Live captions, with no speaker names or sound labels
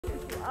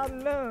I'm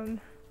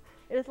numb.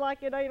 It's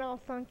like it ain't all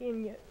sunk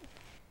in yet.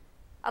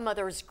 A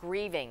mother is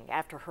grieving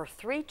after her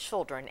 3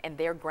 children and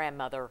their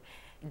grandmother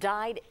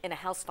died in a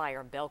house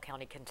fire in Bell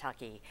County,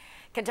 Kentucky.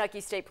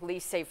 Kentucky State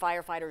Police say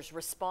firefighters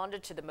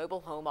responded to the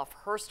mobile home off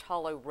Hurst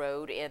Hollow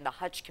Road in the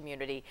Hutch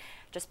community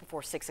just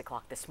before 6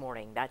 o'clock this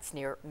morning. That's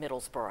near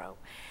Middlesboro.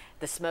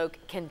 The smoke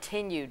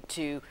continued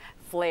to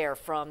flare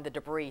from the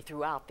debris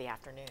throughout the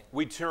afternoon.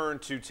 We turn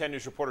to 10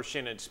 News reporter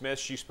Shannon Smith.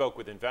 She spoke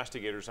with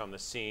investigators on the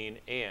scene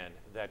and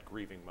that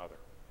grieving mother.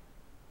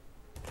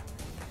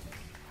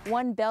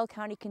 One Bell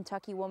County,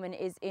 Kentucky woman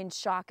is in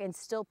shock and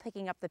still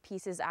picking up the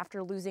pieces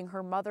after losing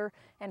her mother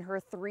and her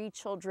 3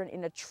 children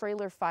in a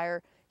trailer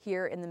fire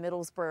here in the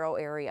Middlesboro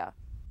area.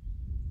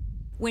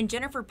 When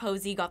Jennifer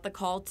Posey got the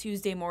call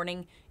Tuesday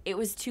morning, it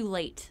was too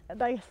late.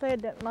 They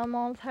said that my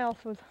mom's house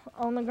was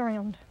on the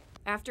ground.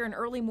 After an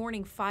early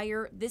morning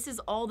fire, this is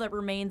all that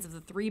remains of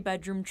the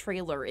 3-bedroom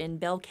trailer in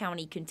Bell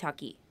County,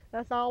 Kentucky.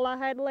 That's all I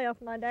had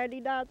left. My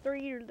daddy died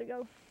 3 years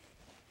ago.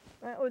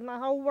 That was my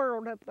whole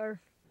world up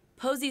there.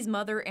 Posey's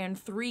mother and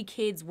 3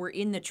 kids were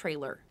in the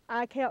trailer.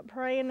 I kept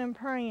praying and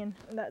praying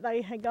that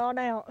they had got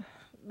out,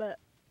 but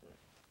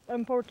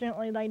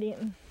unfortunately they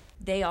didn't.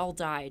 They all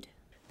died.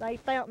 They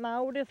found my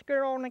oldest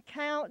girl on the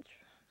couch,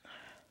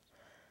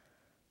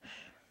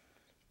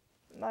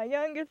 my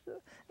youngest,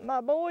 my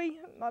boy,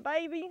 my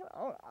baby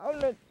on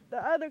the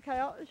other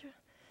couch,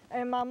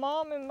 and my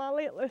mom and my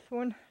littlest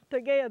one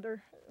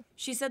together.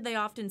 She said they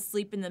often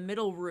sleep in the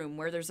middle room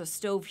where there's a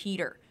stove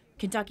heater.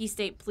 Kentucky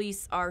State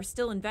Police are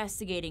still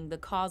investigating the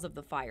cause of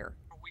the fire.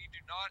 We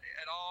do not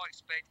at all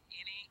expect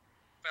any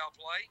foul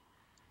play,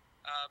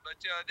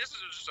 but this is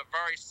just a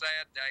very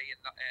sad day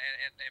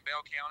in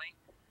Bell County.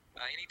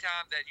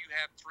 Anytime that you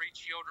have 3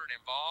 children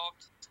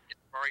involved,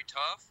 it's very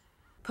tough.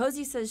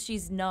 Posey says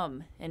she's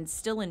numb and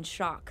still in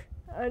shock.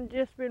 I've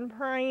just been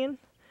praying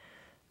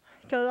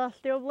because I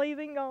still believe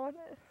in God,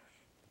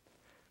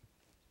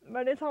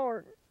 but it's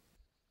hard.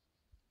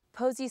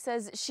 Posey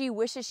says she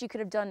wishes she could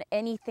have done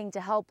anything to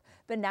help,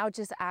 but now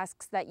just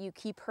asks that you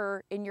keep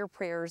her in your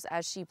prayers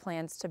as she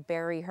plans to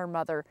bury her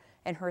mother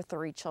and her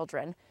 3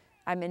 children.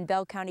 I'm in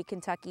Bell County,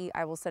 Kentucky.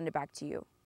 I will send it back to you.